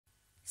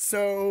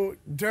So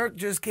Dirk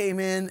just came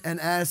in and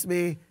asked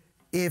me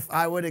if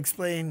I would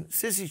explain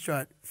Cissy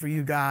Strut for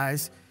you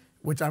guys,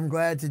 which I'm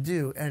glad to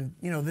do. And,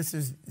 you know, this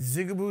is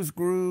Zigaboo's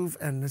groove,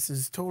 and this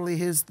is totally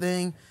his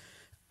thing.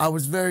 I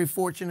was very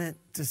fortunate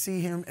to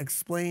see him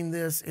explain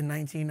this in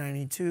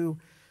 1992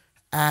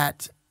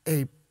 at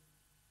a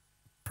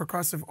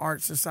Percussive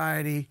Art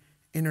Society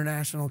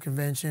International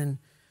Convention,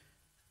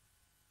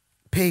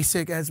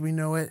 PASIC as we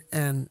know it,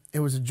 and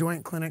it was a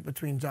joint clinic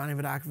between Johnny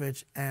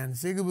Vodakovich and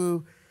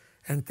Zigaboo.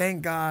 And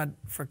thank God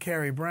for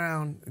Kerry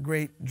Brown, a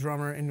great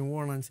drummer in New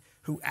Orleans,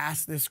 who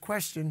asked this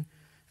question.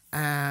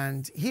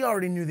 And he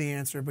already knew the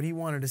answer, but he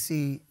wanted to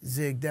see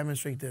Zig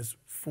demonstrate this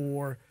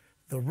for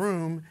the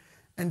room.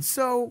 And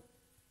so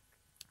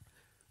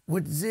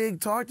what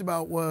Zig talked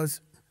about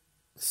was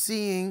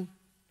seeing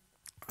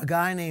a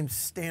guy named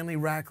Stanley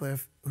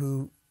Ratcliffe,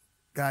 who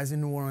guys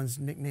in New Orleans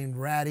nicknamed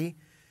Ratty.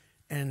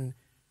 And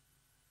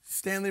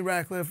Stanley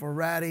Ratcliffe, or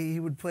Ratty, he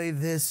would play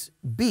this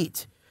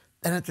beat.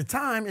 And at the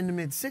time, in the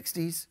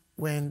mid-'60s,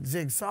 when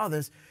Zig saw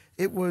this,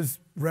 it was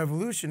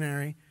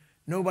revolutionary.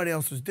 Nobody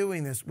else was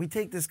doing this. We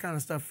take this kind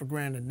of stuff for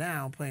granted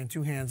now, playing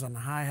two hands on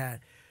the hi-hat.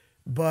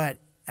 But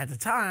at the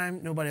time,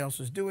 nobody else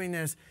was doing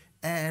this.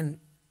 And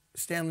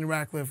Stanley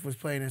Ratcliffe was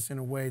playing this in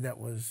a way that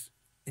was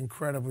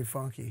incredibly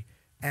funky.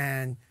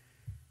 And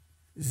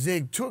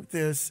Zig took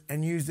this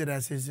and used it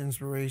as his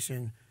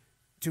inspiration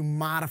to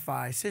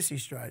modify Cissy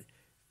Strut,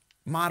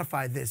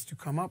 modify this to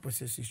come up with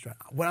Cissy Strut.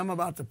 What I'm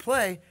about to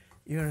play,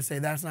 you're going to say,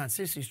 that's not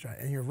Cissy Strut,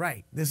 and you're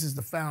right. This is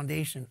the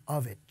foundation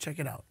of it. Check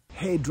it out.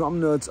 Hey drum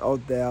nerds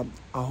out there,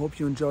 I hope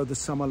you enjoy the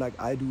summer like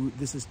I do.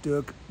 This is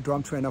Dirk,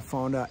 drum trainer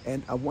founder,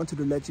 and I wanted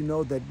to let you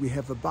know that we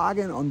have a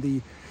bargain on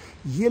the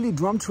yearly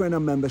drum trainer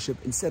membership.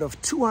 Instead of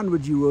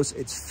 200 euros,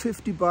 it's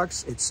 50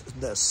 bucks. It's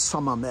the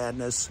Summer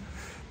Madness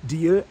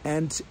deal,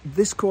 and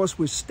this course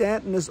with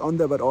Stanton is on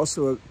there, but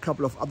also a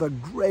couple of other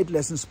great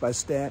lessons by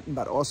Stanton,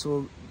 but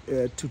also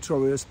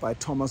tutorials by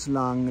Thomas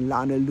Lang,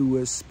 Larnell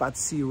Lewis, Bud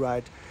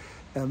Seawright,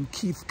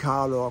 Keith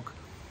Carlock,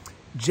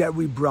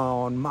 Jerry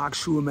Brown, Mark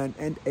Schulman,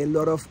 and a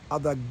lot of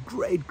other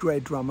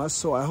great drummers.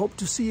 So I hope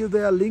to see you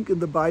there. Link in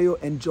the bio.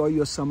 Enjoy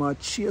your summer.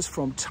 Cheers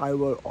from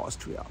Tyrol,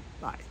 Austria.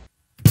 Bye.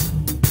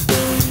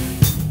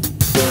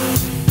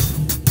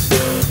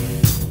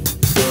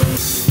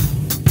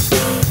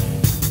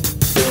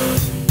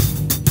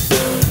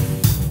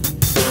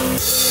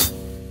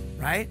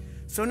 Right?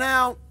 So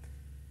now,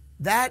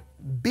 that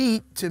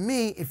beat, to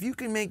me, if you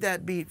can make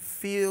that beat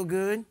feel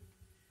good,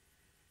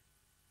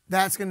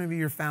 that's going to be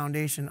your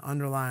foundation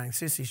underlying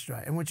Cissy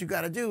Strut. And what you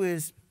got to do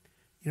is,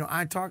 you know,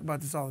 I talk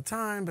about this all the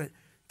time, but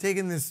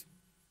taking this,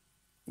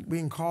 we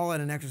can call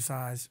it an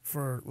exercise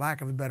for lack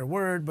of a better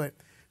word, but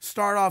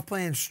start off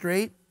playing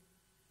straight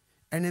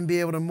and then be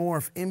able to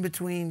morph in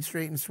between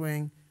straight and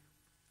swing,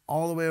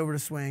 all the way over to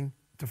swing,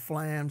 to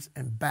flams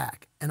and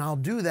back. And I'll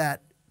do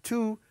that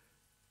to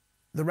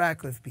the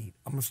Ratcliffe beat.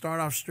 I'm going to start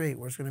off straight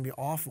where it's going to be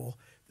awful.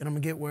 Then I'm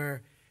going to get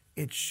where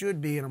it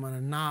should be, and I'm going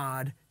to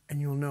nod, and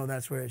you'll know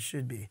that's where it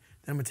should be.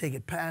 Then I'm going to take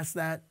it past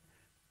that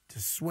to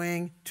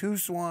swing, two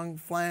swung,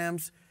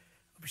 flams.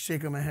 I'll be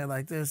shaking my head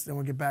like this. Then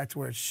we'll get back to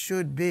where it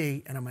should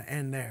be, and I'm going to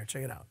end there.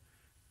 Check it out.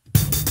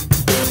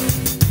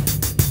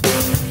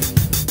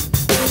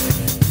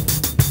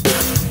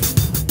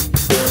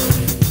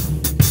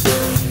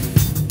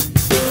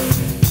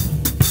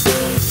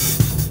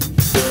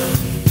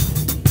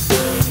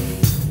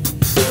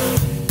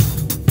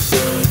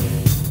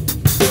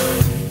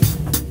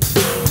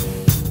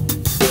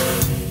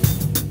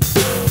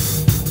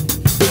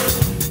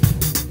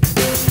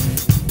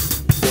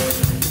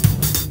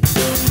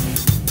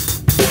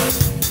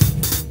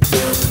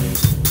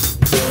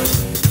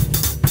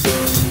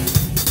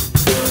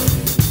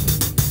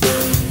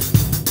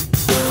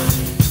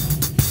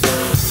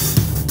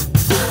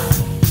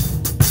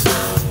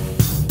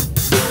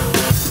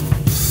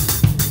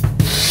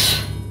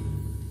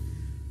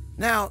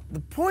 Now, the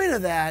point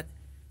of that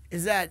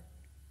is that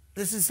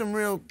this is some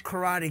real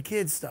Karate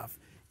Kid stuff.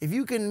 If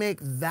you can make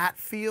that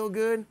feel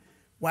good,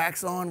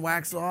 wax on,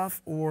 wax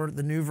off, or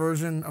the new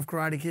version of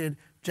Karate Kid,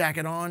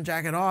 jacket on,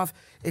 jacket off,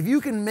 if you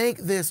can make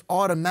this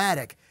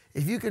automatic,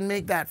 if you can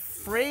make that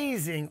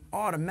phrasing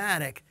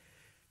automatic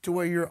to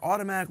where you're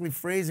automatically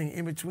phrasing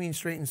in between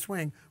straight and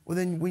swing, well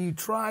then when you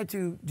try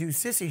to do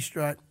Cissy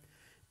Strut,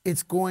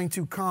 it's going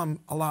to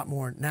come a lot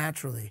more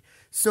naturally.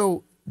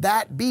 So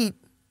that beat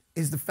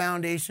is the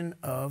foundation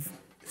of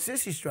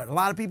Cissy Strut. A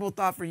lot of people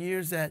thought for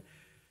years that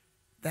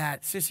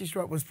Cissy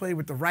Strut was played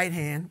with the right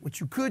hand,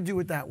 which you could do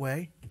it that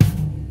way.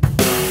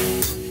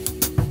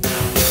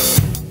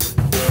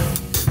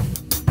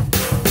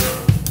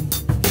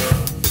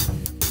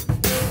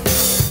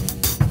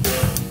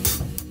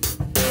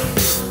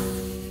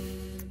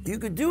 You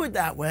could do it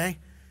that way,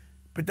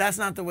 but that's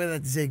not the way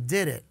that Zig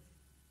did it.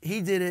 He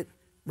did it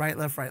right,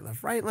 left, right,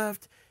 left, right,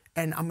 left.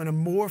 And I'm going to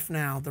morph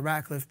now the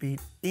Ratcliffe beat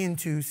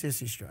into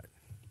Cissy Strut.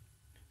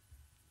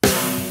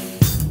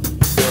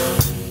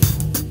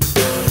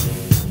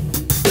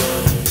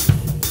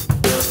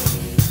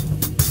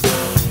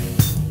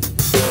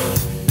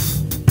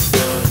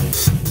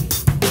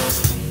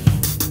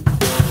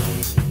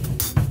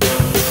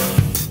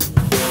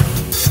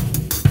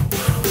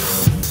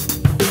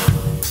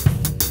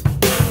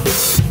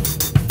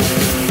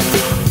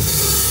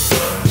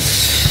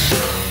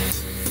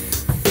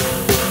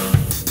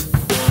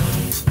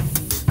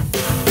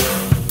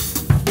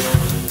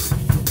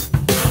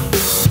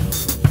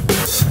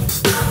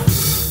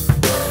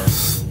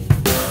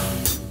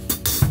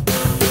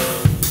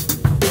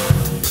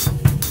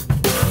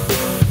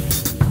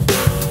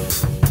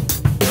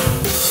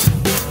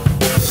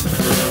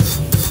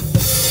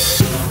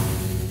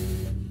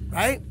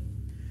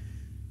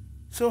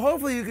 So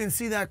hopefully you can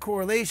see that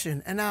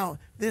correlation. And now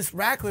this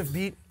rack lift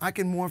beat, I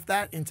can morph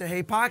that into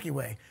Hey Pocky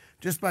Way.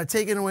 Just by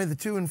taking away the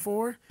 2 and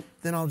 4,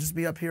 then I'll just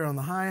be up here on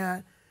the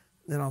hi-hat,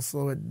 then I'll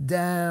slow it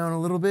down a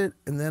little bit,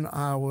 and then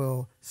I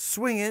will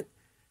swing it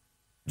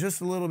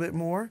just a little bit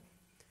more,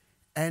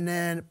 and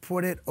then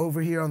put it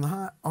over here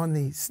on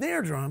the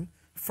snare drum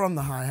from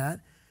the hi-hat,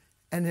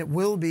 and it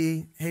will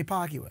be Hey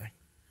Pocky Way.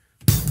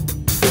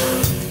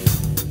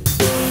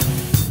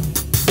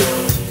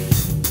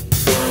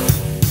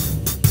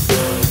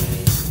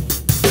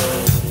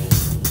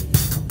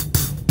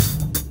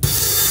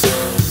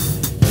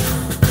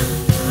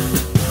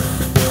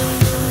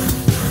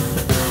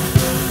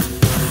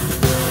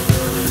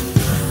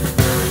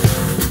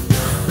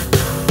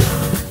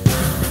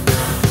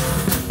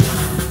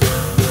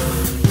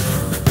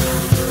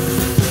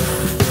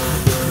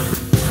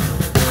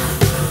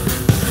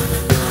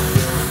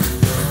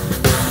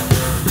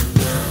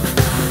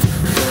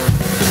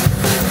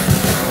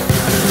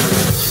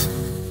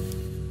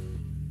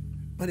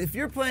 But if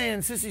you're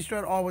playing Cissy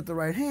Strut all with the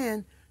right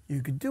hand,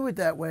 you could do it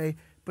that way,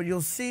 but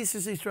you'll see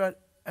Cissy Strut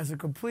as a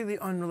completely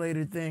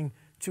unrelated thing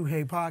to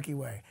Hey Pocky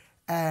Way.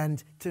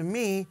 And to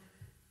me,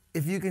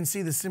 if you can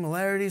see the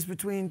similarities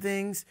between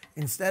things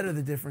instead of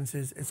the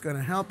differences, it's going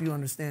to help you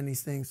understand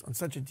these things on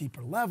such a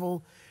deeper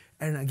level.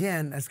 And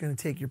again, that's going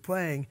to take your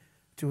playing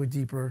to a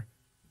deeper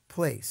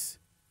place.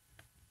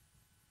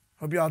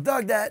 Hope you all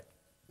dug that.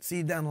 See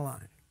you down the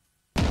line.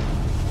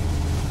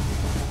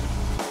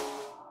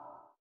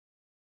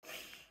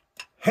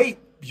 Hey,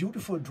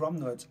 beautiful drum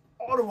nerds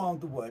all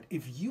around the world.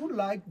 If you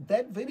liked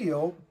that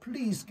video,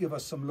 please give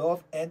us some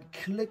love and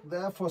click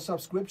there for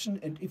subscription.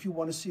 And if you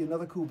want to see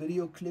another cool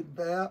video, click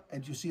there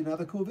and you see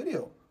another cool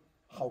video.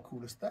 How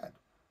cool is that?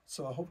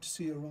 So I hope to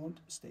see you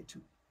around. Stay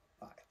tuned.